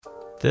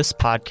This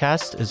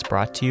podcast is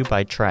brought to you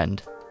by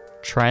Trend.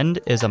 Trend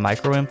is a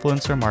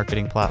micro-influencer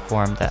marketing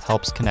platform that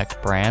helps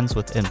connect brands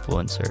with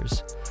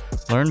influencers.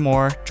 Learn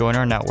more, join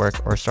our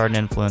network, or start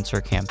an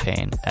influencer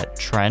campaign at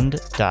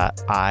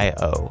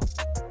trend.io.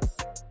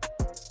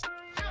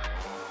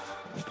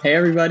 Hey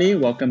everybody,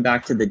 welcome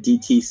back to the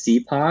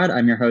DTC Pod.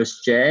 I'm your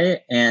host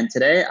Jay, and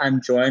today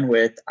I'm joined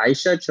with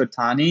Aisha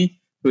Chotani,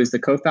 who is the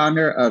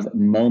co-founder of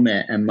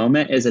Moment, and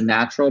Moment is a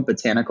natural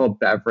botanical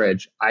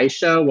beverage.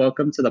 Aisha,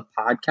 welcome to the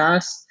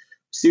podcast.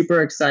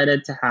 Super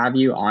excited to have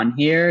you on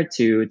here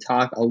to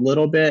talk a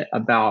little bit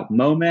about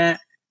Moment.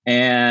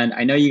 And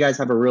I know you guys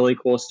have a really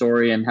cool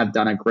story and have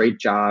done a great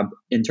job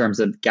in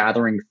terms of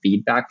gathering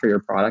feedback for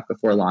your product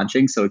before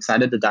launching. So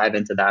excited to dive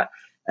into that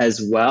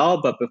as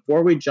well. But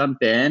before we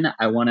jump in,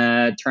 I want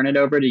to turn it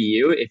over to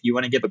you. If you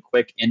want to give a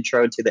quick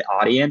intro to the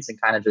audience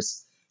and kind of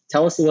just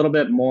tell us a little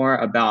bit more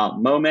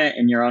about Moment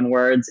in your own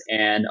words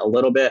and a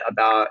little bit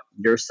about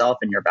yourself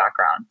and your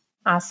background.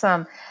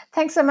 Awesome.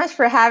 Thanks so much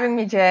for having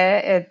me,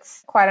 Jay.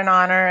 It's quite an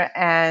honor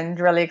and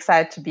really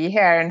excited to be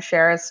here and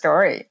share a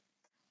story.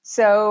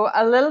 So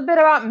a little bit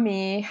about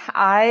me.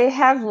 I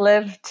have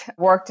lived,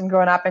 worked, and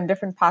grown up in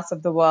different parts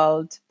of the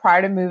world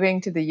prior to moving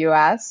to the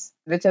US,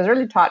 which has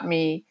really taught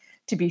me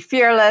to be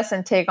fearless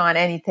and take on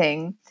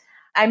anything.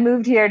 I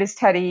moved here to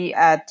study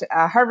at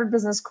Harvard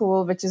Business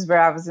School, which is where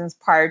I was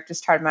inspired to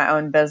start my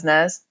own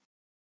business.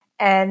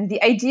 And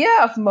the idea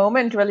of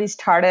Moment really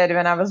started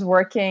when I was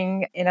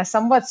working in a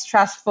somewhat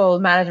stressful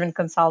management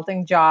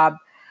consulting job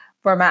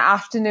where my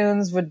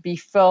afternoons would be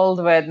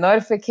filled with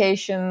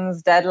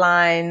notifications,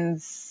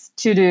 deadlines,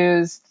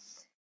 to-dos,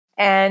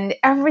 and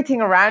everything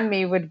around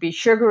me would be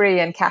sugary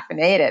and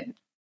caffeinated.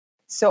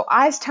 So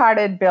I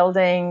started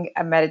building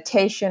a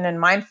meditation and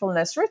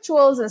mindfulness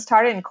rituals and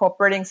started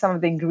incorporating some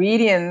of the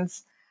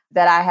ingredients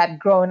that I had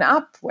grown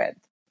up with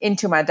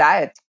into my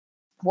diet.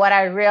 What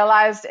I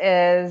realized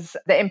is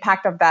the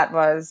impact of that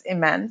was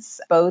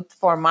immense, both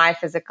for my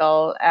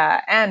physical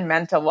and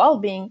mental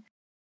well-being.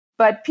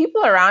 But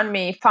people around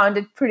me found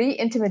it pretty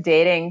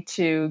intimidating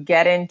to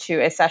get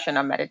into a session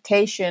of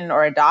meditation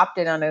or adopt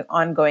it on an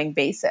ongoing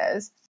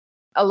basis,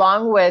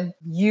 along with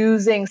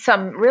using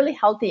some really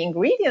healthy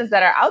ingredients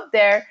that are out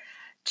there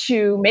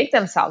to make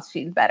themselves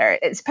feel better,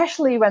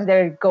 especially when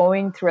they're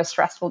going through a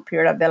stressful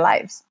period of their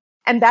lives.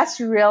 And that's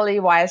really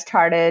why I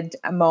started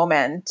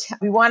Moment.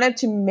 We wanted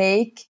to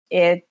make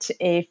it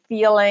a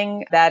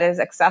feeling that is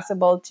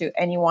accessible to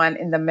anyone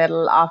in the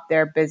middle of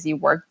their busy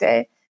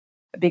workday,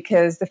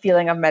 because the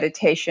feeling of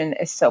meditation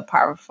is so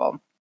powerful.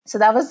 So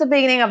that was the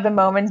beginning of the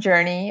Moment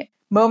journey.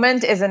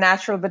 Moment is a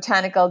natural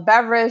botanical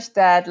beverage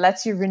that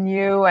lets you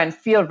renew and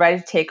feel ready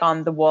to take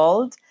on the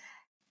world.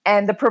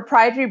 And the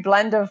proprietary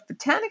blend of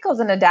botanicals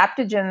and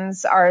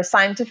adaptogens are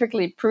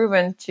scientifically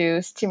proven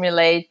to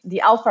stimulate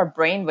the alpha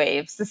brain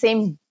waves, the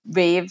same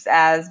waves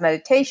as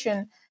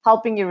meditation,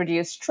 helping you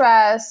reduce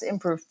stress,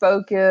 improve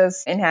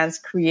focus, enhance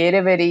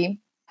creativity.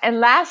 And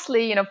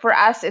lastly, for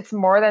us, it's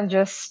more than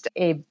just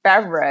a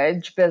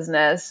beverage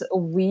business.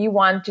 We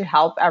want to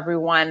help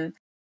everyone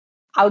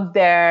out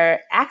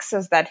there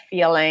access that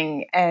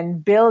feeling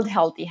and build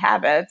healthy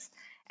habits.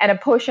 And a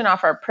portion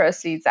of our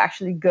proceeds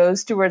actually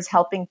goes towards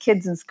helping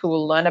kids in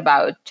school learn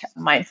about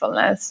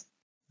mindfulness.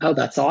 Oh,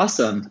 that's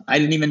awesome. I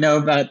didn't even know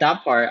about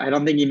that part. I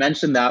don't think you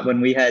mentioned that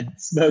when we had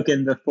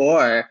spoken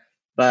before,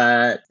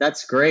 but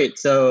that's great.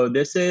 So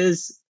this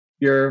is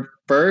your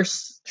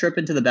first trip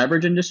into the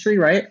beverage industry,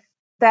 right?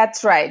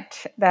 That's right.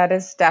 That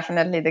is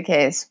definitely the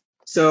case.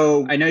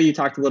 So I know you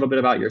talked a little bit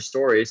about your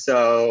story.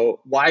 So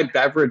why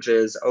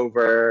beverages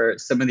over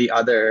some of the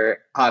other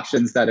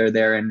options that are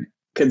there in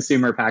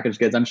consumer packaged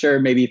goods? I'm sure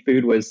maybe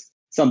food was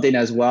something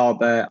as well,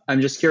 but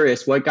I'm just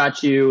curious, what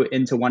got you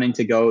into wanting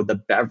to go the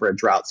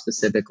beverage route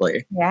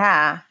specifically?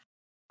 Yeah.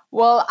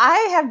 Well,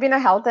 I have been a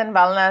health and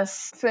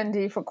wellness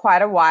Findy for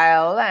quite a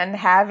while and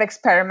have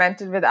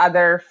experimented with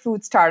other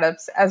food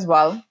startups as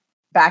well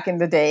back in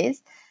the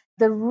days.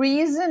 The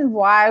reason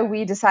why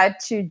we decided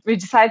to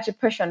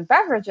push on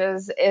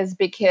beverages is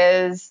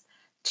because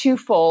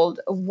twofold.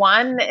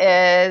 One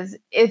is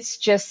it's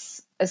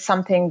just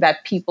something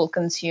that people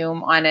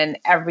consume on an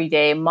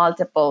everyday,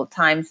 multiple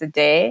times a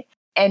day.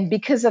 And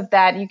because of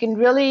that, you can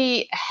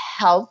really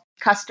help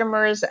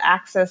customers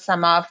access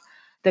some of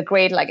the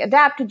great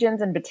adaptogens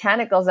and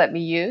botanicals that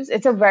we use.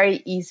 It's a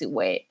very easy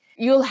way.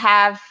 You'll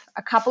have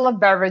a couple of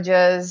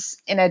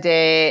beverages in a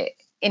day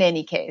in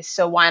any case.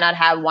 So why not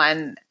have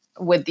one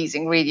with these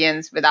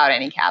ingredients without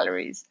any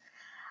calories?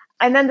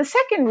 And then the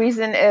second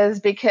reason is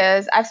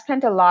because I've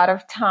spent a lot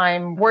of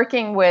time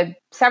working with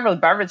several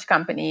beverage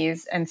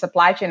companies and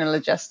supply chain and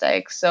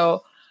logistics.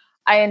 So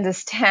I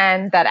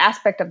understand that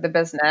aspect of the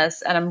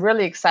business, and I'm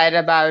really excited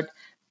about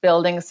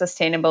building a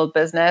sustainable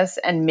business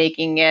and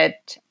making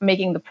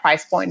the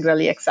price point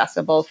really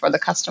accessible for the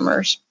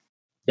customers.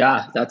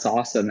 Yeah, that's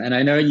awesome. And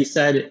I know you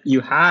said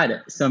you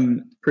had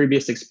some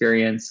previous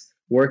experience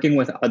working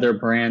with other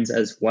brands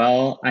as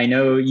well. I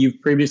know you've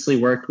previously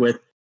worked with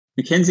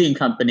McKinsey &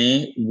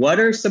 Company.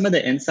 What are some of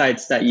the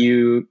insights that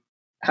you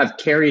have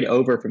carried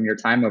over from your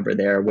time over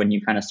there when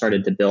you kind of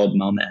started to build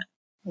Moment?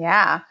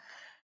 Yeah.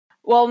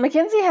 Well,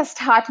 McKinsey has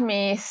taught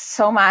me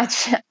so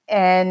much.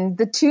 And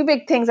the two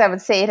big things I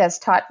would say it has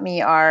taught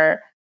me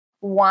are,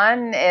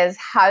 one is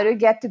how to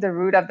get to the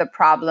root of the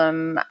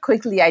problem,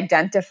 quickly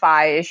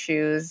identify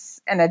issues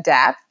and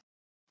adapt,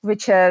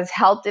 which has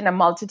helped in a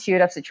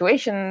multitude of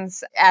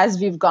situations as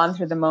we've gone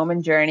through the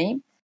Moment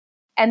journey.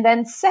 And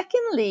then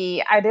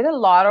secondly, I did a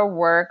lot of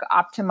work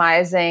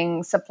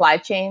optimizing supply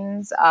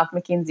chains of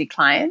McKinsey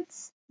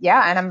clients.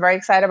 Yeah, and I'm very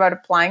excited about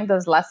applying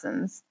those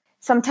lessons.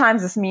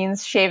 Sometimes this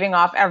means shaving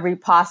off every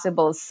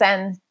possible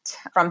cent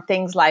from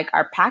things like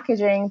our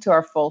packaging to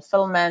our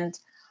fulfillment,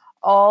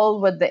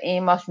 all with the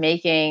aim of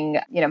making,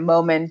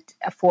 Moment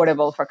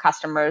affordable for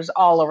customers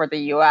all over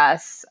the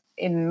US,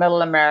 in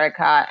Middle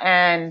America,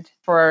 and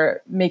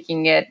for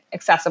making it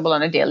accessible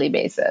on a daily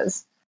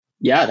basis.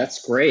 Yeah,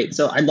 that's great.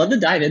 So I'd love to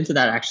dive into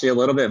that actually a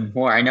little bit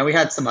more. I know we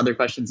had some other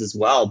questions as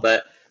well,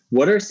 but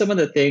what are some of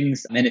the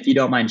things, and if you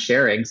don't mind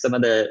sharing, some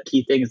of the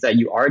key things that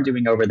you are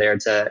doing over there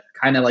to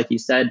kind of, like you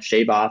said,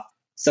 shave off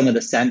some of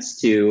the cents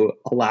to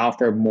allow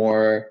for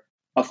more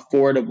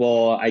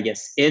affordable, I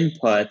guess,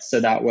 input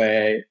so that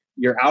way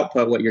your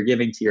output, what you're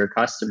giving to your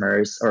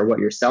customers or what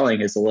you're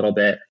selling is a little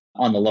bit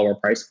on the lower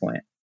price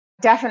point?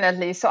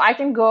 Definitely. So I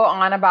can go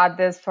on about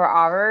this for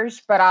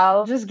hours, but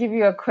I'll just give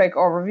you a quick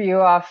overview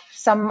of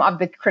some of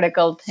the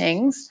critical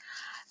things.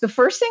 The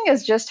first thing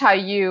is just how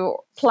you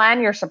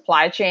plan your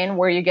supply chain,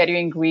 where you get your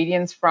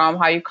ingredients from,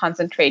 how you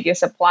concentrate your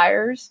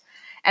suppliers.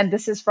 And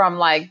this is from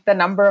like the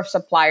number of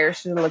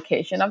suppliers to the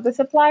location of the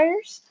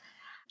suppliers.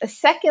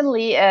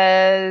 Secondly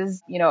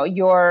is,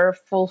 your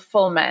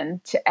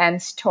fulfillment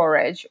and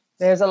storage.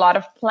 There's a lot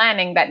of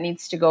planning that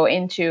needs to go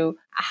into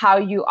how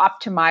you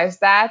optimize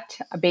that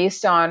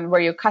based on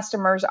where your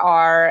customers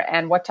are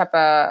and what type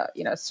of,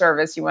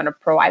 service you want to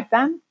provide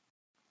them.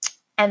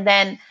 And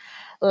then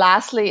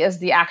lastly is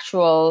the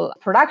actual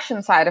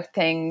production side of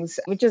things,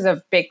 which is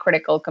a big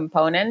critical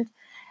component,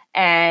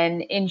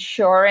 and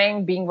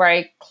ensuring being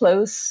very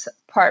close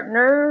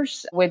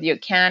partners with your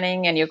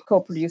canning and your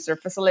co-producer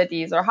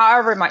facilities, or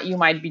however you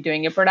might be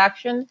doing your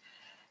production,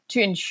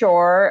 to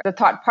ensure the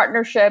thought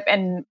partnership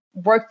and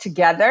work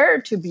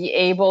together to be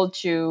able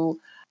to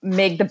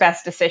make the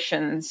best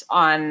decisions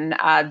on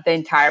the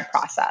entire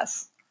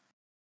process.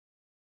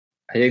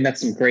 I think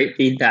that's some great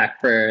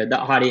feedback for the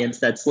audience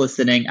that's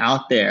listening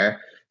out there.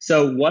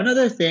 So one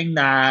other thing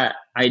that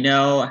I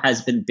know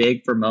has been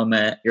big for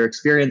Moment, your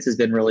experience has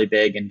been really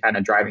big in kind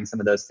of driving some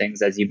of those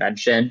things, as you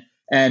mentioned,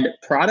 and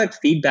product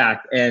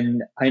feedback.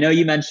 And I know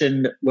you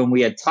mentioned when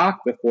we had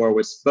talked before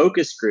was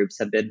focus groups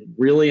have been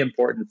really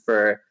important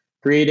for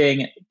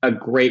creating a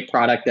great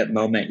product at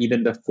Moment,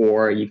 even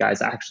before you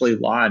guys actually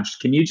launched.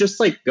 Can you just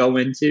go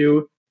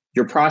into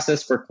your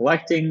process for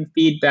collecting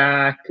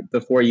feedback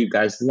before you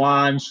guys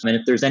launch? And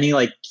if there's any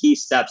key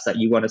steps that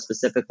you want to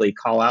specifically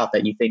call out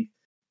that you think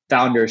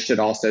founders should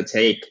also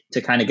take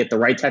to kind of get the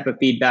right type of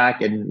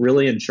feedback and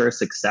really ensure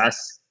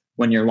success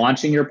when you're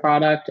launching your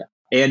product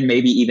and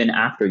maybe even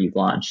after you've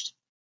launched?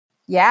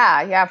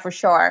 Yeah, for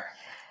sure.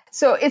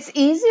 So it's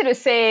easy to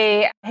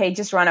say, hey,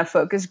 just run a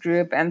focus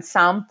group and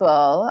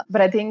sample.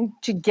 But I think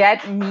to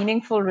get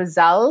meaningful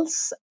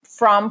results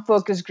from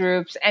focus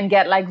groups and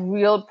get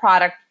real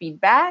product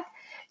feedback,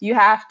 you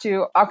have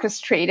to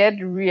orchestrate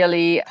it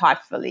really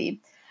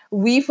thoughtfully.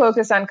 We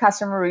focused on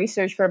customer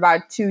research for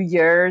about 2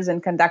 years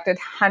and conducted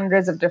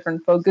hundreds of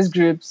different focus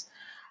groups.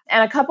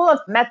 And a couple of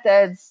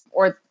methods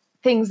or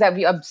things that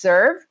we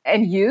observed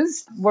and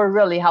used were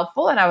really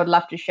helpful, and I would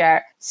love to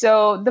share.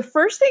 So the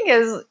first thing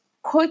is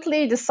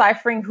quickly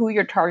deciphering who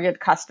your target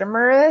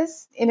customer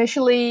is.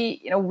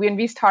 Initially, when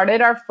we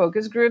started our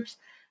focus groups,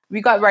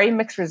 we got very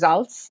mixed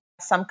results.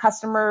 Some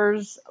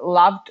customers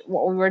loved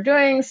what we were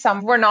doing.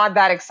 Some were not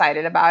that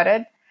excited about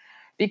it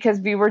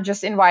because we were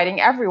just inviting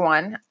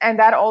everyone. And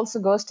that also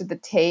goes to the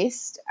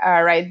taste,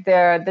 right?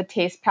 The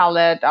taste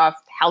palette of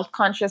health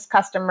conscious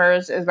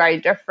customers is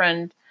very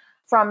different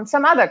from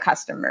some other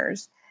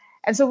customers.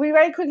 And so we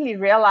very quickly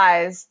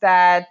realized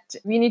that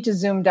we need to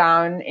zoom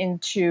down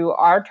into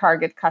our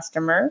target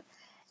customer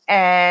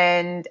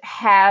and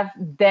have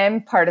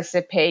them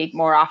participate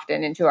more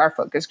often into our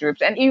focus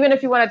groups. And even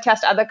if you want to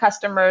test other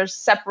customers,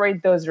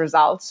 separate those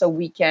results so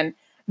we can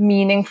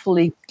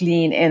meaningfully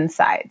glean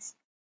insights.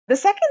 The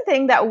second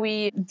thing that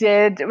we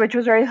did, which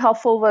was very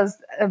helpful, was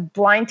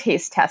blind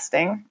taste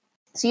testing.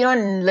 So you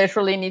don't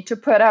literally need to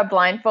put a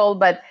blindfold,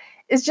 but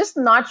it's just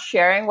not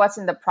sharing what's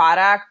in the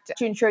product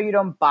to ensure you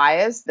don't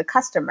bias the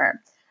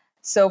customer.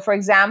 So for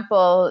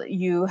example,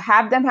 you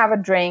have them have a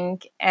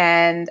drink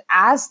and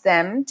ask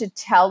them to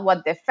tell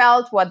what they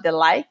felt, what they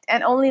liked,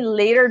 and only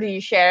later do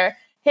you share,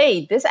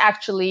 hey, this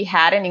actually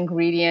had an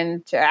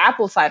ingredient,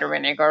 apple cider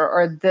vinegar,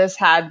 or this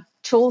had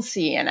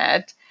tulsi in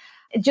it.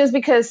 Just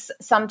because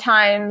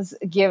sometimes,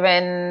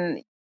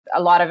 given a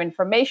lot of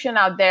information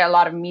out there, a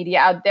lot of media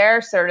out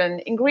there,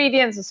 certain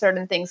ingredients or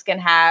certain things can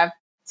have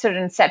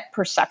certain set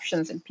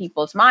perceptions in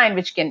people's mind,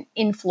 which can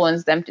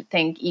influence them to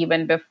think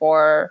even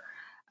before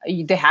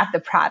they have the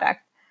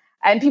product.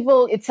 And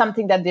people, it's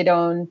something that they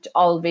don't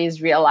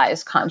always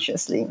realize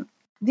consciously.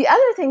 The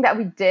other thing that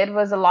we did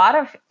was a lot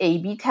of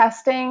A/B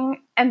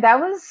testing, and that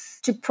was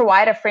to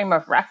provide a frame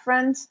of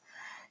reference.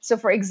 So,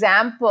 for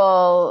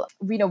example,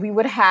 we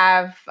would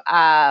have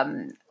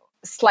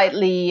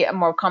slightly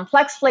more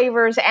complex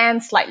flavors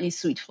and slightly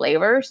sweet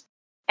flavors.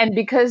 And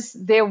because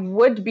there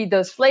would be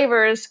those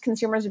flavors,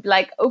 consumers would be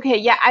like, okay,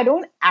 yeah, I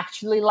don't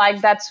actually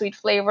like that sweet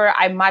flavor.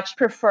 I much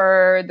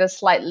prefer the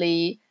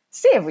slightly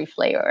savory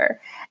flavor.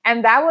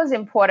 And that was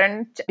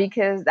important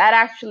because that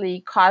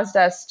actually caused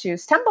us to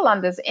stumble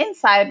on this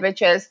insight,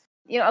 which is,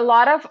 a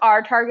lot of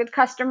our target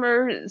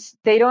customers,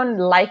 they don't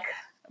like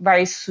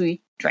very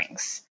sweet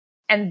drinks.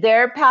 And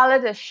their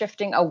palate is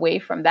shifting away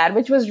from that,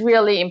 which was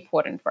really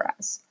important for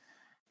us.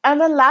 And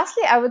then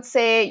lastly, I would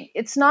say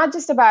it's not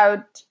just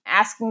about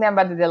asking them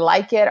whether they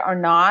like it or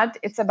not.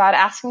 It's about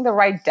asking the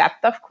right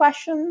depth of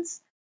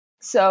questions.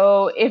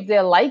 So if they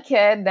like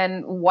it,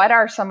 then what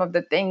are some of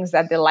the things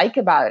that they like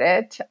about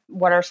it?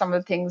 What are some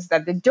of the things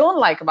that they don't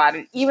like about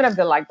it, even if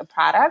they like the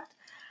product?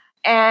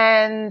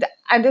 And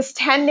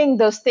understanding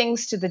those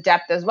things to the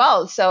depth as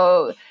well.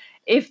 So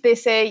if they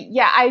say,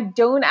 yeah, I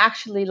don't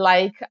actually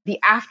like the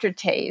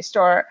aftertaste,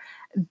 or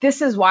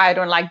this is why I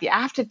don't like the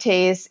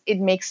aftertaste, it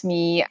makes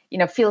me,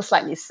 feel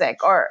slightly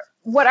sick, or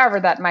whatever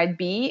that might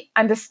be,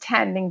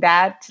 understanding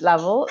that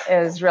level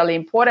is really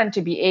important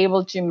to be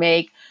able to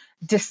make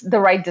the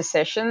right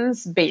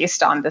decisions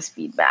based on this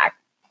feedback.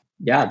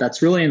 Yeah,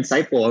 that's really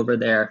insightful over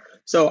there.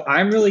 So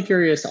I'm really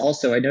curious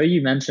also. I know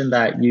you mentioned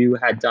that you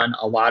had done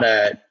a lot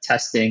of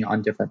testing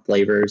on different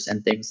flavors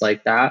and things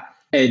like that.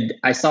 And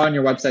I saw on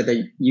your website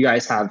that you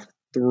guys have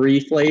 3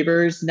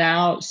 flavors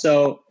now.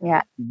 So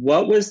Yeah.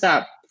 what was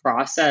that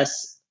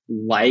process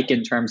like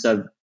in terms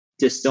of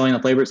distilling the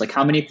flavors? Like,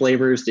 how many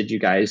flavors did you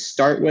guys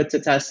start with to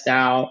test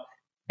out?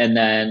 And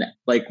then,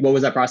 like, what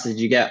was that process? Did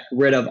you get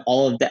rid of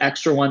all of the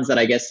extra ones that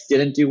I guess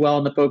didn't do well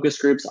in the focus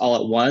groups all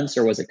at once?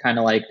 Or was it kind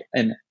of like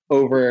an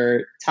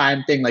over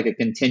time thing, like a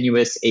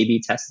continuous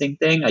A/B testing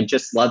thing? I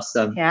just love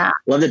to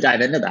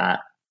dive into that.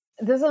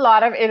 There's a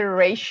lot of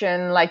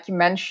iteration, like you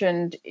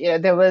mentioned.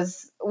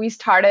 We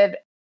started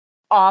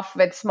off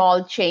with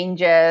small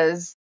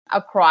changes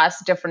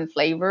across different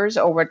flavors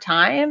over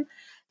time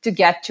to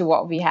get to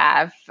what we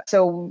have.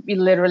 So we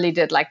literally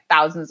did like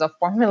thousands of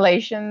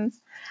formulations,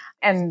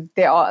 and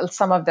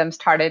some of them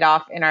started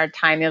off in our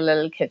tiny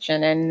little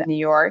kitchen in New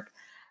York.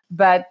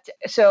 But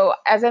so,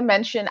 as I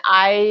mentioned,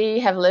 I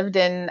have lived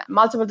in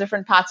multiple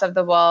different parts of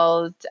the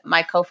world.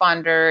 My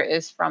co-founder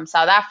is from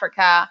South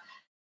Africa.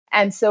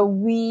 And so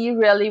we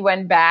really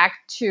went back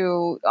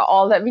to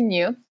all that we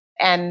knew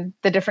and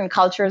the different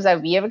cultures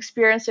that we have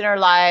experienced in our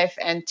life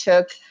and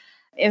took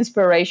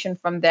inspiration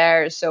from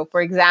there. So, for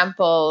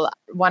example,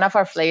 one of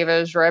our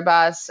flavors,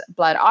 Rooibos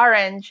Blood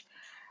Orange,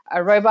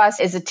 Rooibos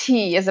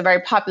is a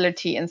very popular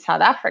tea in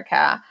South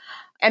Africa.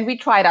 And we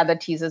tried other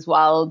teas as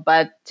well,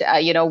 but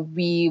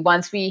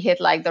once we hit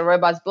like the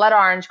Rooibos Blood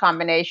Orange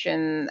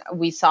combination,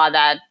 we saw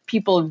that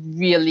people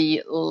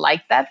really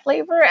liked that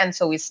flavor, and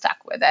so we stuck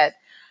with it.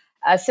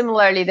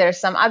 Similarly, there's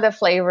some other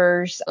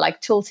flavors like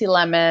Tulsi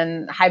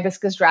lemon,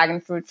 hibiscus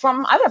dragon fruit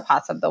from other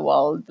parts of the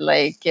world.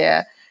 Like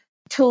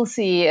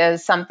Tulsi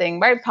is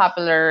something very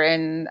popular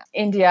in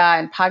India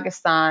and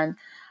Pakistan,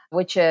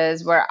 which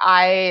is where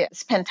I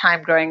spent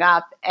time growing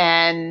up.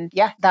 And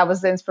yeah, that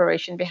was the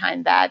inspiration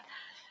behind that.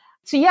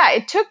 So yeah,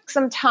 it took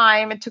some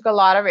time. It took a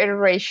lot of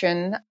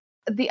iteration.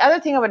 The other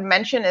thing I would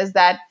mention is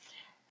that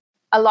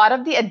a lot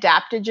of the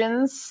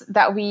adaptogens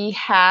that we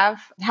have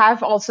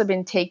also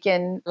been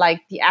taken,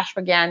 like the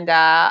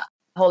ashwagandha,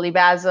 holy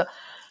basil,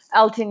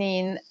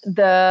 L-theanine,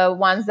 the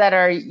ones that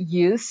are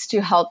used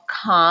to help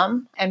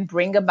calm and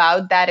bring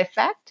about that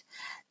effect.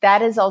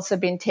 That has also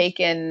been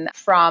taken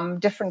from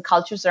different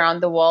cultures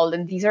around the world.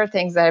 And these are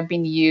things that have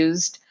been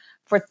used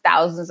for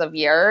thousands of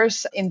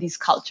years in these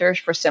cultures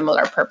for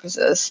similar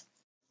purposes.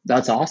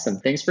 That's awesome.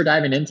 Thanks for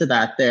diving into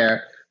that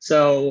there.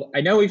 So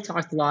I know we've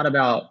talked a lot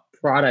about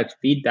product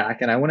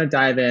feedback, and I want to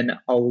dive in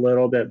a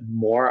little bit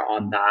more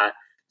on that.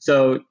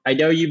 So I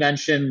know you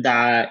mentioned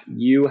that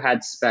you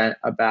had spent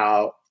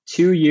about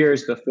 2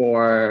 years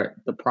before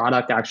the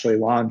product actually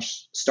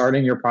launched,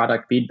 starting your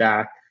product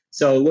feedback.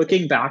 So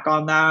looking back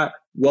on that,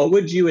 what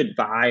would you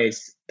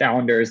advise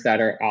founders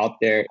that are out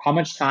there? How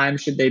much time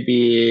should they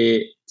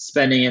be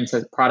spending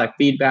into product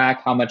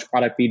feedback? How much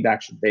product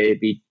feedback should they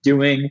be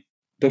doing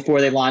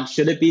before they launch?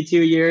 Should it be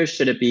 2 years?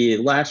 Should it be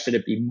less? Should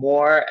it be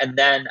more? And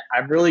then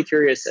I'm really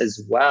curious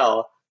as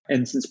well,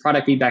 and since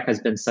product feedback has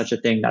been such a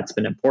thing that's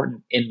been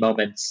important in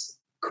Moment's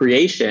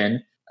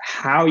creation,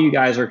 how you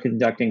guys are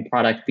conducting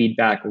product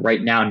feedback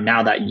right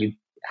now that you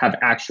have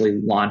actually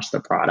launched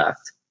the product.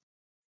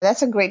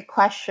 That's a great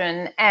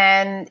question.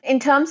 And in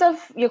terms of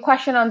your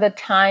question on the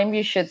time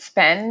you should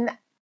spend,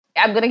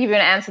 I'm going to give you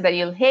an answer that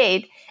you'll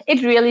hate.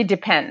 It really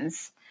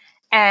depends.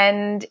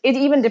 And it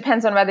even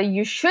depends on whether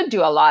you should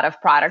do a lot of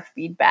product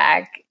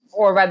feedback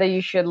or whether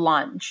you should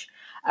launch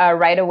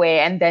right away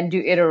and then do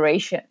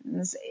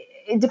iterations.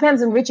 It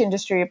depends on which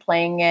industry you're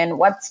playing in,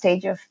 what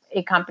stage of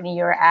a company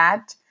you're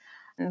at.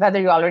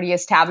 whether you're already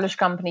established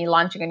company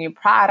launching a new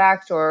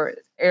product or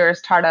you're a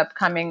startup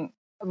coming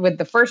with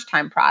the first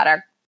time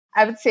product.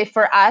 I would say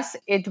for us,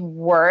 it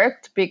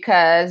worked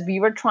because we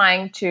were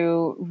trying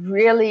to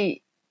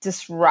really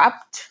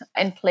disrupt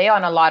and play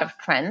on a lot of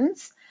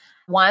trends.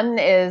 One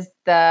is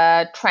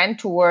the trend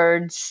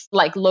towards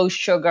like low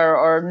sugar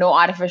or no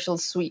artificial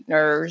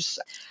sweeteners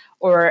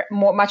or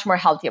much more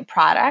healthier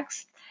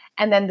products.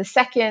 And then the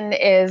second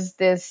is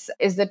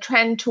the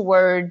trend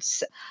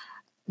towards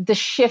the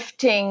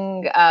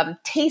shifting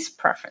taste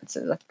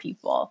preferences of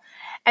people.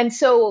 And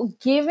so,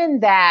 given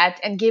that,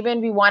 and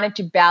given we wanted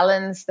to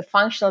balance the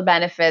functional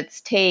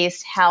benefits,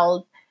 taste,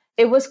 health,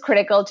 it was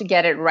critical to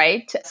get it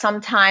right.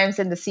 Sometimes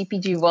in the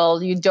CPG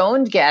world, you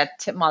don't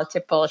get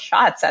multiple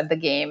shots at the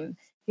game.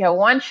 You have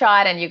one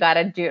shot and you got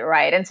to do it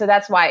right. And so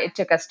that's why it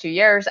took us 2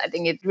 years. I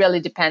think it really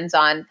depends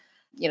on,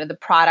 the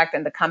product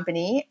and the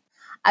company.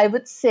 I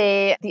would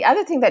say the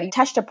other thing that you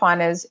touched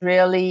upon is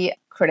really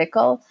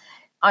critical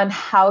on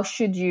how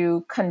should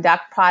you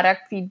conduct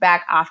product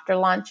feedback after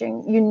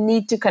launching. You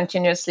need to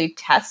continuously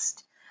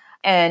test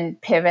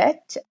and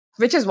pivot,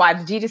 which is why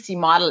the D2C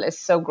model is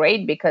so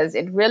great, because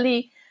it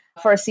really,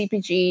 for a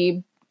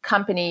CPG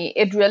company,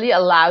 it really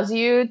allows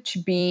you to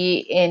be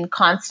in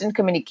constant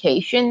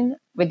communication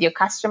with your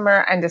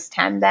customer,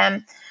 understand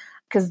them,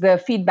 because the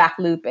feedback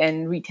loop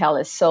in retail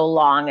is so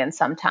long and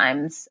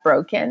sometimes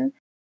broken.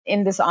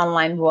 In this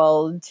online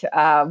world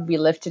we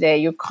live today,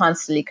 you're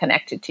constantly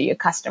connected to your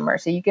customer.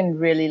 So you can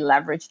really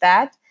leverage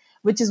that,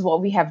 which is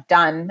what we have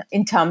done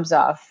in terms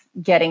of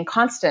getting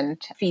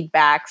constant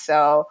feedback.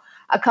 So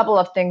a couple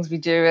of things we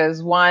do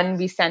is, one,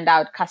 we send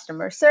out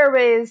customer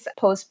surveys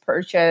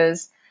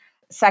post-purchase.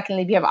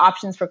 Secondly, we have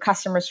options for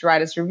customers to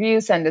write us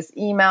reviews, send us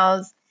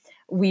emails.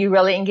 We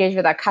really engage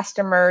with our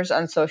customers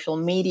on social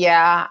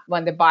media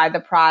when they buy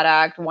the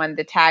product, when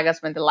they tag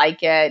us, when they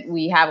like it.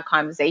 We have a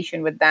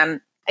conversation with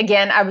them.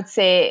 Again, I would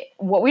say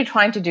what we're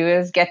trying to do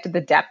is get to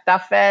the depth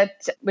of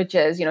it, which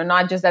is,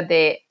 not just that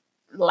they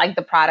like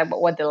the product,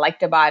 but what they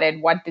liked about it,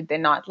 what did they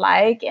not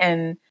like,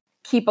 and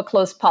keep a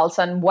close pulse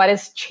on what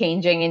is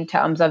changing in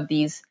terms of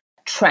these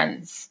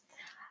trends.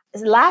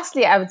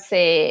 Lastly, I would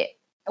say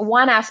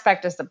one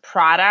aspect is the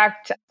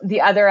product.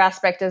 The other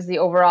aspect is the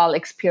overall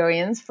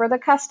experience for the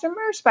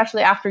customer,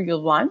 especially after you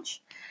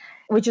launch,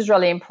 which is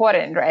really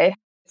important, right?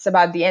 It's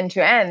about the end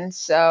to end.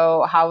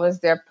 So how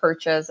was their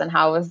purchase and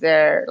how was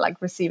their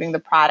receiving the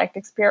product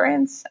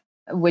experience,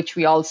 which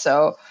we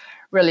also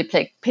really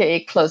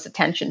pay close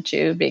attention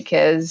to,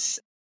 because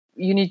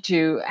you need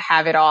to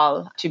have it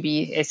all to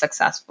be a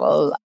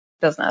successful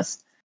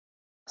business.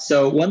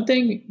 So one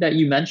thing that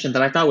you mentioned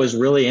that I thought was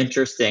really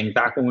interesting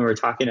back when we were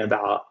talking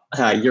about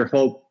your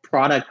whole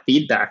product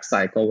feedback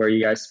cycle, where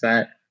you guys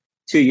spent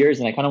 2 years,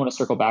 and I kind of want to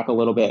circle back a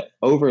little bit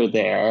over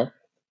there.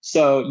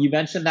 So you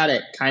mentioned that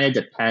it kind of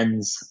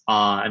depends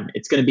on,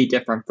 it's going to be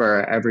different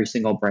for every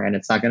single brand.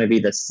 It's not going to be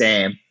the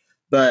same.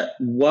 But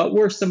what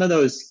were some of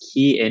those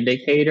key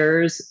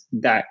indicators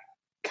that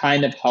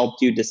kind of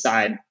helped you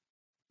decide,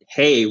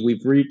 hey,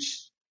 we've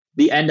reached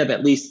the end of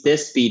at least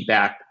this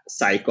feedback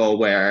cycle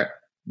where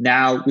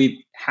now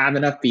we have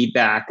enough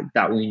feedback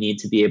that we need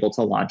to be able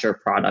to launch our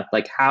product?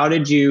 Like, how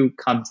did you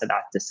come to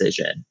that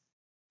decision?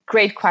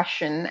 Great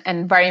question,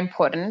 and very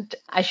important.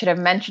 I should have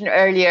mentioned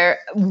earlier,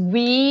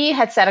 we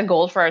had set a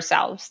goal for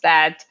ourselves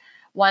that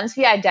once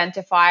we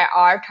identify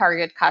our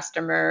target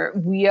customer,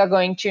 we are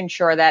going to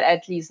ensure that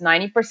at least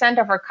 90%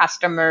 of our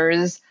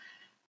customers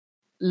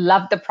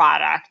love the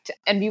product.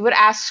 And we would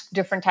ask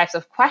different types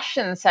of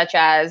questions, such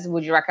as,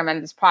 would you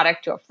recommend this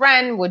product to a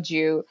friend? Would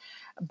you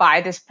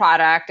buy this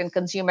product and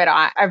consume it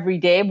every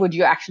day? Would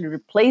you actually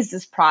replace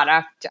this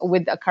product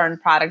with a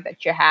current product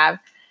that you have?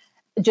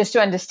 Just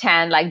to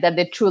understand that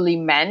they truly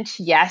meant,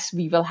 yes,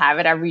 we will have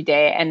it every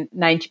day, and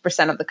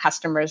 90% of the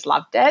customers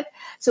loved it.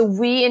 So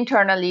we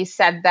internally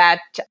said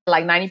that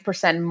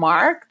 90%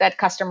 mark, that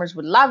customers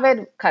would love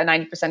it,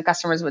 90%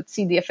 customers would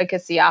see the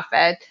efficacy of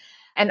it,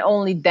 and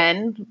only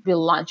then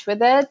we'll launch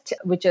with it,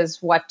 which is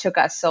what took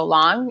us so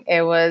long.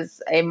 It was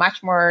a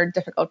much more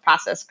difficult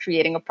process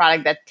creating a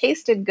product that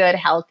tasted good,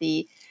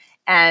 healthy,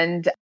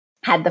 and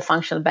had the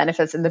functional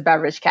benefits in the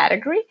beverage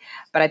category.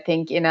 But I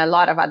think in a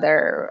lot of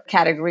other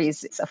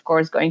categories, it's of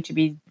course going to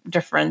be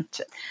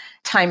different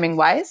timing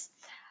wise.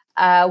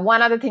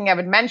 One other thing I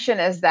would mention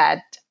is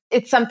that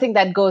it's something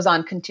that goes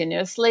on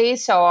continuously.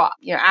 So,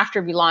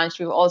 after we launched,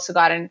 we've also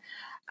gotten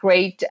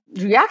great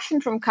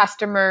reaction from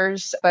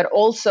customers, but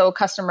also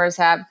customers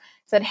have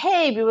said,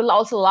 hey, we would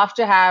also love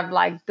to have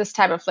this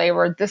type of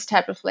flavor, this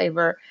type of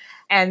flavor.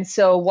 And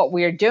so what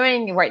we're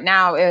doing right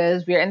now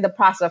is we're in the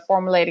process of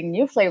formulating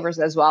new flavors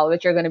as well,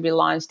 which are going to be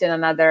launched in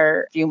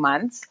another few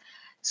months.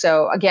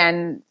 So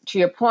again, to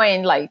your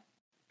point,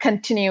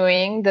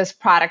 continuing this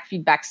product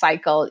feedback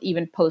cycle,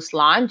 even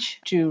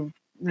post-launch, to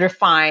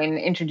refine,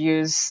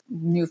 introduce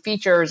new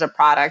features or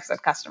products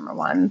that customer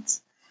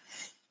wants.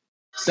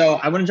 So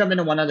I want to jump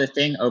into one other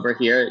thing over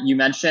here. You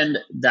mentioned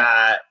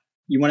that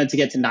you wanted to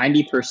get to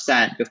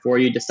 90% before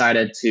you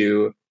decided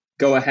to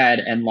go ahead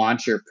and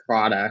launch your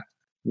product.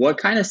 what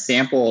kind of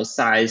sample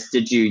size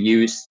did you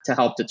use to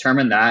help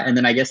determine that? And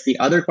then I guess the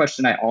other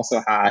question I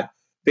also had,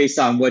 based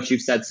on what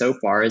you've said so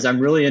far, is I'm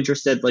really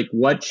interested, like,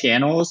 what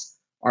channels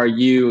are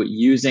you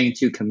using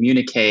to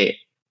communicate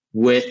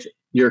with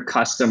your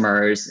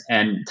customers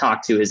and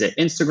talk to? Is it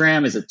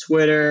Instagram? Is it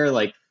Twitter?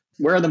 Like,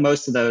 where are the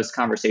most of those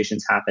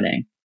conversations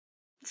happening?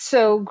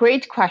 So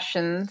great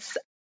questions.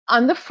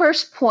 On the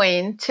first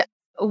point,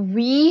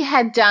 we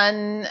had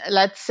done,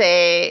 let's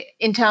say,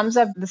 in terms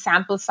of the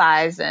sample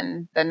size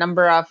and the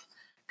number of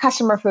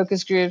customer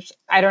focus groups,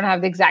 I don't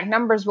have the exact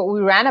numbers, but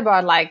we ran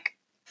about like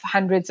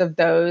hundreds of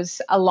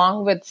those,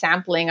 along with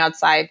sampling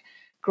outside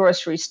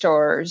grocery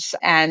stores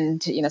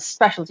and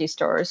specialty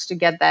stores to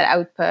get that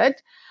output.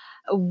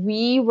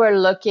 We were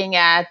looking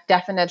at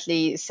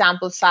definitely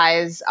sample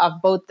size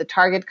of both the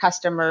target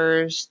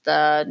customers,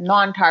 the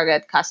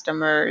non-target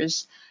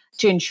customers,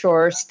 to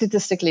ensure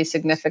statistically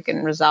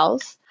significant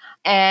results.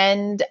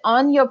 And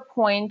on your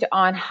point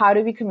on how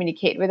do we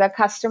communicate with a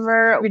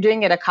customer, we're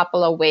doing it a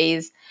couple of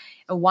ways.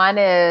 One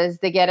is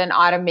they get an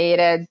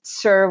automated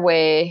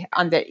survey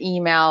on their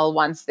email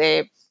once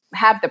they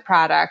have the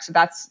product. So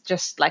that's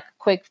just like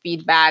quick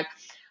feedback.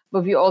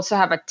 But we also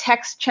have a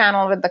text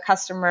channel with the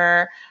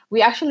customer.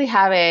 We actually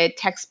have a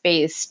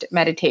text-based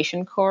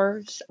meditation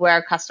course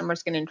where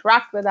customers can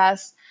interact with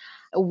us.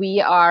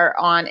 We are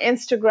on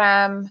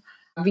Instagram.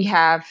 We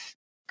have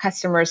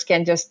customers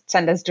can just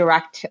send us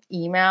direct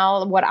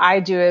email. What I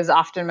do is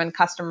often when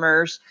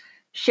customers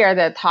share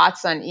their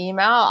thoughts on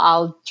email,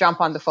 I'll jump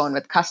on the phone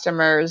with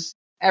customers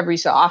every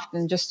so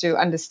often just to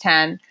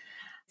understand.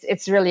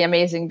 It's really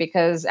amazing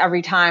because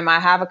every time I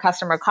have a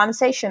customer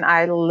conversation,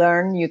 I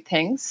learn new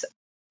things,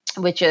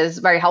 which is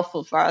very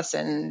helpful for us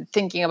in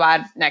thinking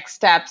about next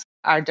steps,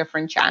 our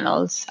different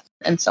channels,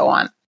 and so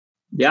on.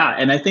 Yeah.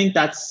 And I think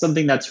that's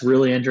something that's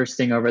really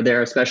interesting over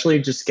there, especially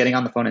just getting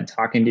on the phone and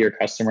talking to your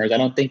customers. I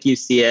don't think you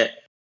see it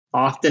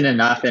often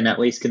enough in at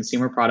least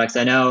consumer products.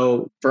 I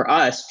know for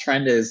us,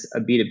 Trend is a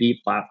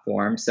B2B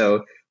platform.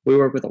 So we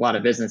work with a lot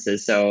of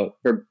businesses. So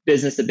for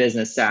business to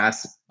business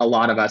SaaS, a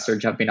lot of us are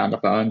jumping on the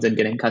phones and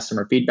getting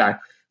customer feedback.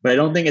 But I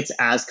don't think it's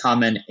as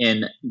common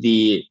in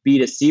the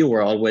B2C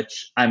world,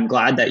 which I'm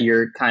glad that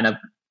you're kind of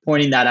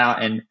pointing that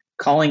out and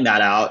calling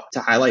that out to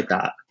highlight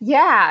that.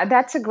 Yeah,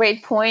 that's a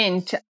great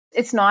point.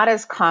 It's not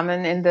as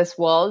common in this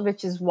world,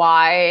 which is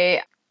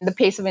why the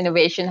pace of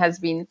innovation has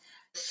been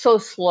so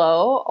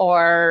slow,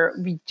 or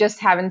we just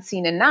haven't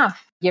seen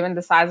enough given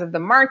the size of the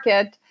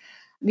market.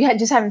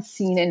 Just haven't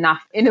seen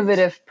enough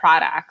innovative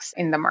products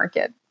in the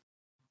market.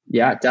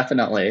 Yeah,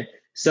 definitely.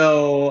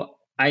 So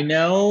I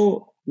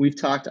know we've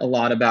talked a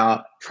lot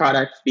about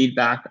product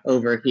feedback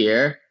over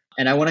here,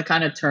 and I want to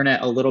kind of turn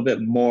it a little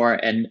bit more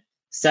and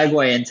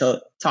segue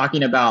into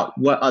talking about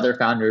what other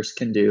founders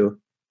can do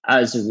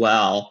as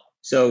well.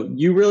 So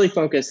you really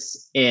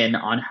focus in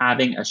on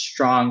having a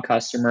strong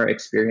customer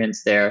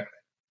experience there.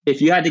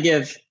 If you had to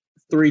give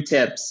 3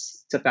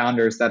 tips to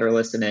founders that are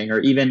listening, or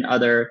even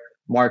other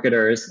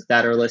marketers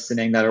that are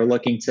listening that are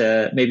looking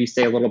to maybe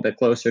stay a little bit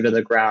closer to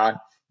the ground,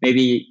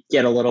 maybe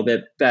get a little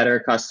bit better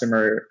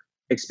customer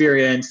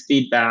experience,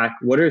 feedback,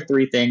 what are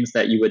 3 things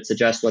that you would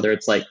suggest, whether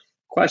it's like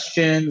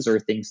questions or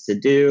things to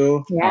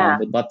do? Yeah,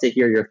 Would love to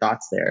hear your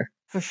thoughts there.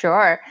 for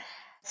sure.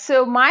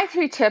 So my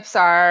 3 tips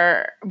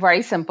are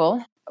very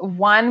simple.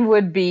 One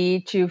would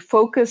be to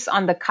focus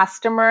on the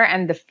customer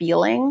and the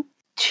feeling.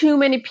 Too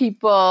many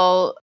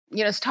people,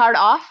 start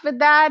off with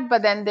that,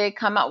 but then they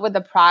come up with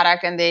the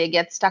product and they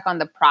get stuck on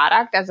the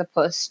product as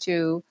opposed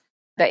to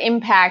the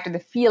impact or the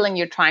feeling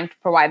you're trying to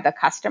provide the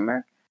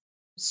customer.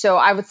 So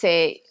I would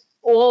say,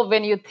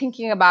 when you're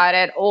thinking about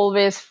it,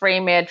 always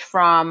frame it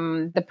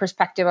from the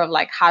perspective of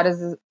like, how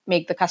does it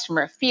make the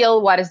customer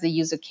feel? What is the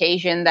use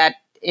occasion that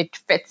it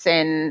fits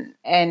in?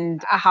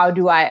 And how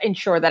do I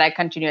ensure that I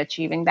continue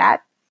achieving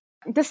that?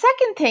 The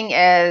second thing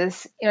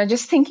is,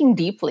 just thinking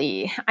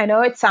deeply. I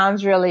know it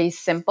sounds really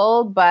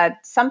simple, but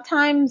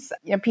sometimes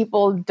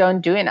people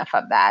don't do enough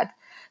of that.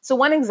 So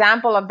one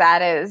example of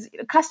that is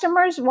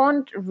customers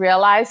won't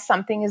realize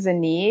something is a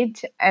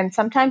need, and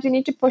sometimes you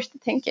need to push the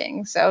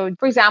thinking. So,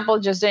 for example,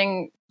 just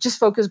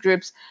focus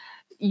groups,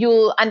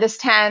 you'll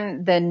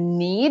understand the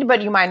need,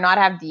 but you might not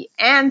have the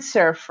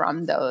answer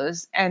from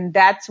those. And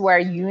that's where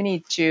you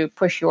need to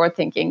push your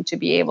thinking to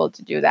be able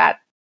to do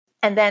that.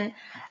 And then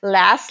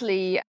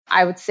lastly,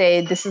 I would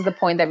say this is the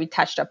point that we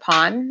touched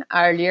upon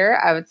earlier.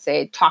 I would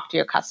say talk to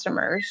your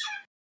customers,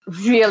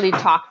 really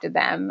talk to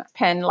them,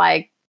 spend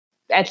like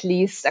at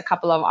least a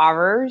couple of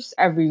hours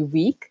every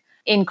week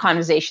in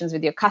conversations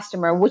with your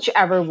customer,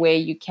 whichever way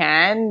you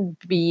can,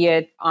 be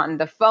it on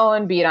the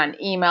phone, be it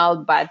on email,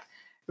 but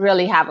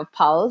really have a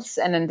pulse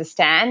and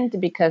understand,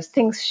 because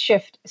things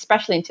shift,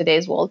 especially in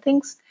today's world,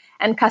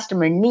 and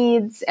customer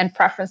needs and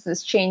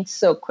preferences change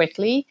so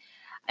quickly.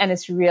 And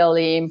it's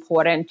really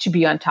important to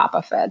be on top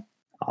of it.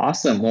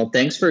 Awesome. Well,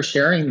 thanks for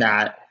sharing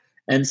that.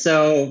 And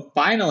so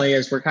finally,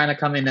 as we're kind of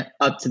coming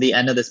up to the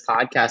end of this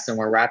podcast and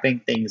we're wrapping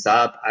things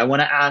up, I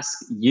want to ask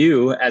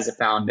you as a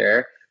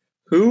founder,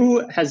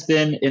 who has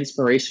been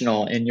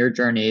inspirational in your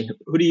journey?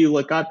 Who do you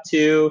look up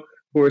to?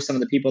 Who are some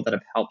of the people that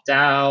have helped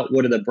out?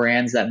 What are the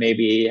brands that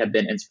maybe have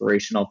been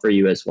inspirational for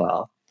you as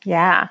well?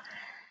 Yeah.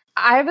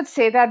 I would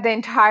say that the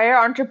entire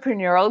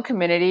entrepreneurial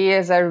community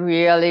is a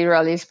really,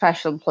 really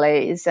special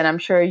place. And I'm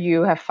sure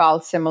you have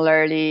felt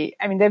similarly.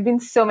 I mean, there have been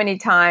so many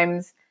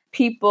times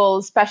people,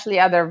 especially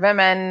other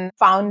women,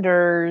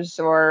 founders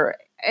or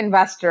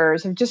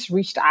investors, have just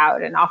reached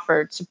out and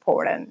offered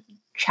support and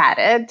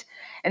chatted.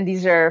 And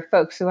these are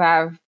folks who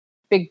have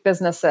big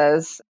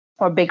businesses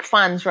or big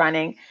funds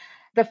running.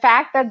 The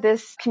fact that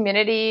this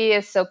community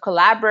is so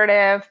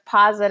collaborative,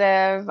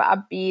 positive,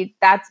 upbeat,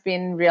 that's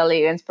been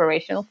really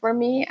inspirational for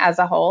me as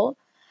a whole.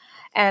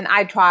 And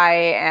I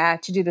try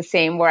to do the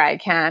same where I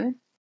can.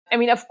 I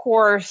mean, of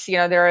course,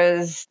 there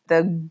is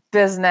the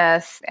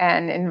business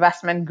and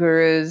investment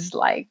gurus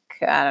like,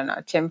 I don't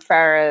know, Tim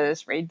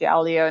Ferriss, Ray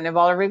Dalio,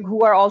 Naval Ravikant,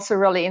 who are also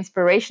really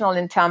inspirational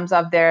in terms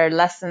of their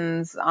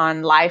lessons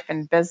on life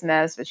and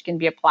business, which can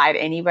be applied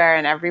anywhere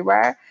and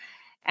everywhere.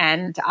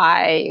 And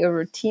I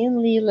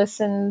routinely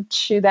listen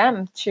to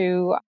them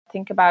to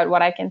think about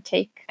what I can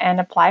take and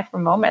apply for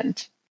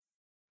Moment.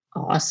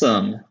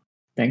 Awesome.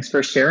 Thanks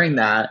for sharing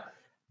that.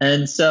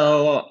 And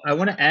so I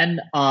want to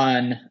end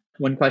on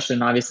one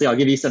question. Obviously, I'll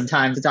give you some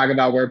time to talk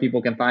about where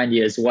people can find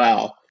you as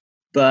well.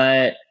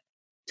 But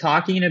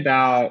talking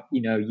about,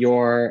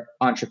 your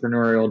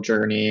entrepreneurial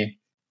journey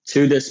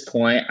to this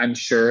point, I'm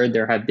sure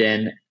there have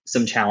been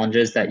some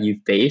challenges that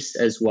you've faced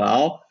as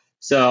well.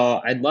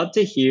 So I'd love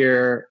to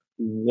hear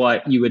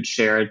what you would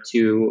share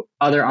to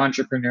other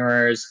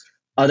entrepreneurs,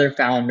 other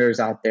founders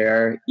out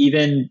there,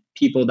 even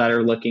people that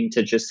are looking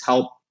to just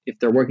help if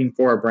they're working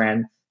for a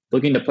brand,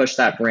 looking to push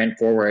that brand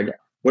forward.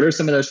 What are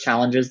some of those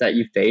challenges that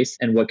you face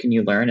and what can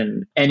you learn,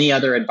 and any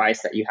other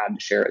advice that you have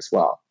to share as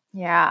well?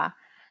 Yeah.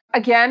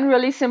 Again,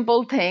 really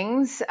simple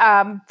things.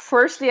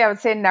 Firstly, I would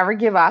say never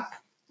give up.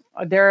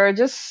 There are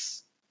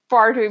just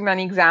far too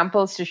many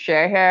examples to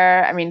share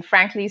here. I mean,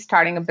 frankly,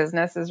 starting a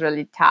business is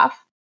really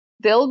tough.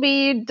 There'll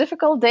be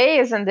difficult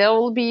days and there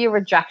will be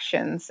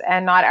rejections,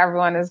 and not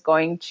everyone is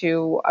going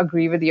to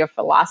agree with your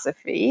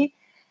philosophy.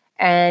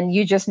 And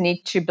you just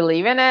need to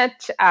believe in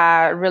it,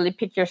 really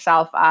pick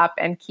yourself up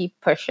and keep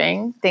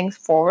pushing things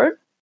forward.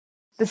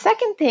 The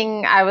second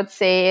thing I would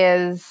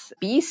say is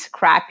be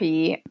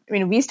scrappy. I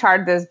mean, we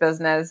started this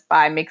business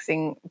by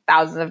mixing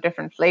thousands of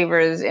different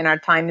flavors in our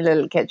tiny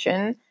little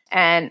kitchen.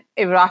 And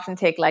it would often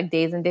take like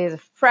days and days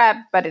of prep,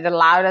 but it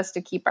allowed us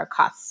to keep our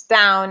costs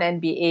down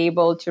and be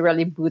able to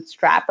really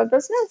bootstrap a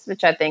business,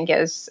 which I think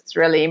is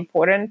really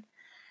important.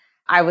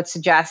 I would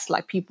suggest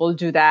like people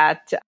do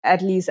that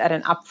at least at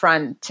an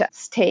upfront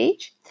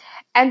stage.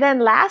 And then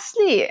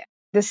lastly,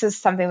 this is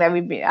something that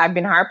I've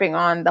been harping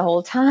on the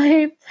whole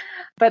time,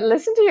 but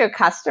listen to your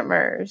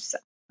customers.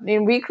 I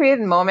mean, we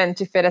created Moment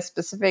to fit a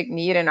specific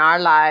need in our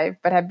life,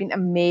 but have been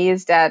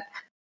amazed at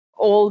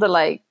all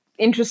the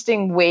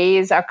interesting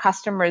ways our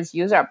customers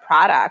use our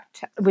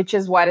product, which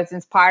is what has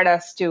inspired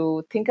us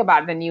to think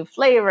about the new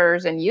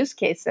flavors and use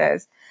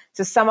cases.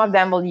 So some of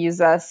them will use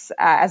us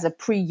as a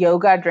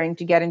pre-yoga drink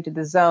to get into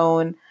the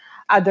zone.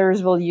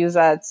 Others will use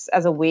us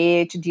as a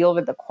way to deal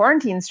with the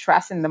quarantine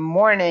stress in the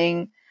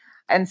morning.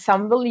 And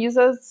some will use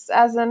us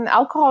as an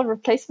alcohol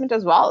replacement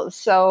as well.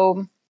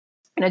 So,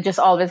 just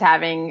always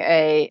having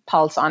a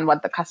pulse on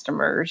what the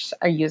customers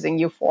are using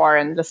you for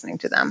and listening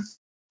to them.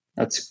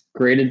 That's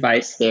great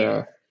advice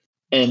there.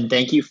 And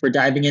thank you for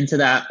diving into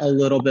that a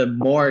little bit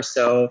more.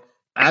 So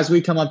as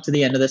we come up to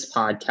the end of this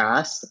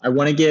podcast, I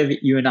want to give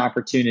you an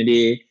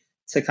opportunity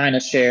to kind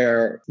of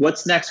share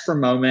what's next for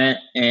Moment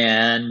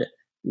and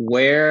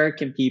where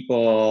can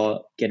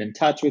people get in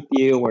touch with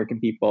you? Where can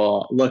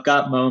people look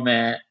up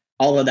Moment?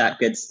 All of that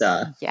good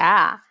stuff.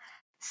 Yeah.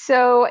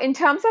 So in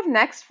terms of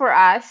next for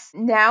us,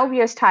 now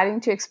we are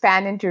starting to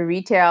expand into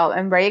retail.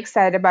 I'm very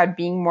excited about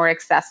being more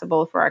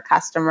accessible for our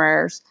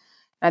customers.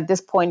 At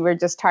this point, we're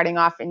just starting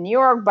off in New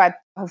York, but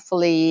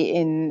hopefully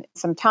in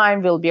some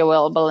time, we'll be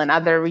available in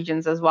other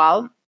regions as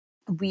well.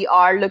 We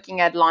are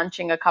looking at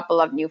launching a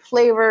couple of new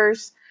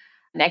flavors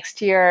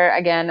next year.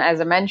 Again,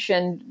 as I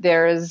mentioned,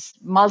 there's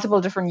multiple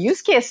different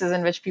use cases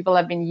in which people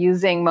have been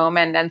using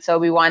Moment. And so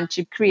we want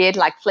to create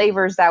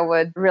flavors that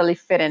would really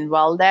fit in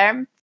well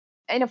there.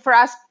 And for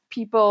us,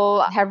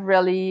 people have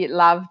really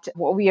loved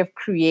what we have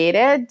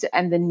created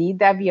and the need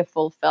that we have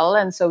fulfilled.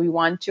 And so we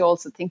want to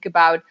also think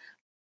about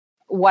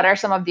what are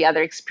some of the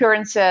other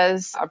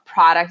experiences or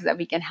products that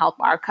we can help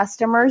our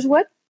customers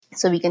with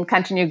so we can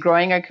continue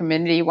growing our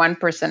community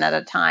 1% at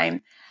a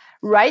time.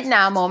 Right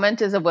now,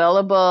 Moment is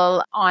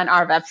available on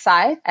our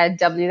website at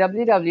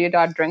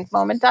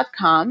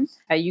www.drinkmoment.com.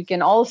 You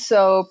can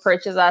also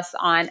purchase us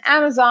on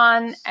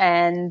Amazon,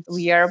 and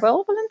we are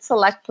available in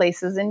select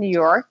places in New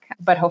York,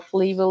 but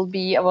hopefully we'll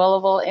be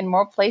available in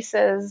more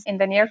places in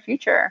the near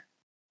future.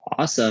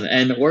 Awesome.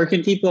 And where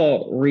can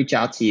people reach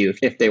out to you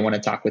if they want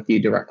to talk with you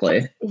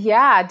directly?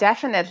 Yeah,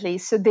 definitely.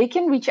 So they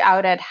can reach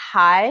out at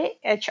hi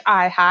at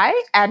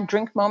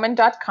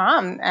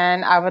drinkmoment.com.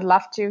 And I would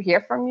love to hear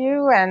from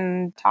you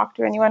and talk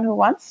to anyone who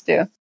wants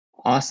to.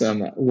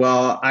 Awesome.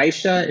 Well,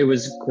 Aisha, it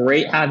was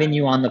great having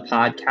you on the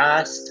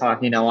podcast,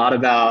 talking a lot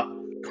about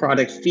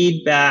product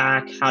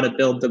feedback, how to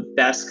build the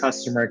best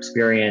customer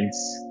experience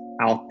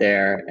out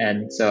there.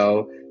 And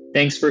so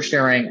thanks for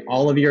sharing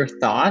all of your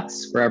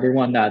thoughts. For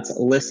everyone that's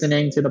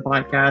listening to the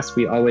podcast,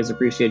 we always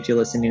appreciate you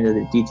listening to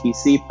the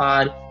DTC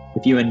pod.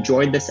 If you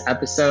enjoyed this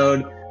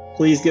episode,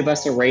 please give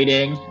us a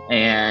rating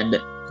and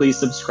please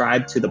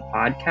subscribe to the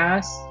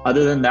podcast.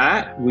 Other than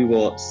that, we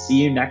will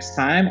see you next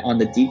time on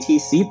the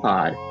DTC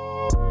pod.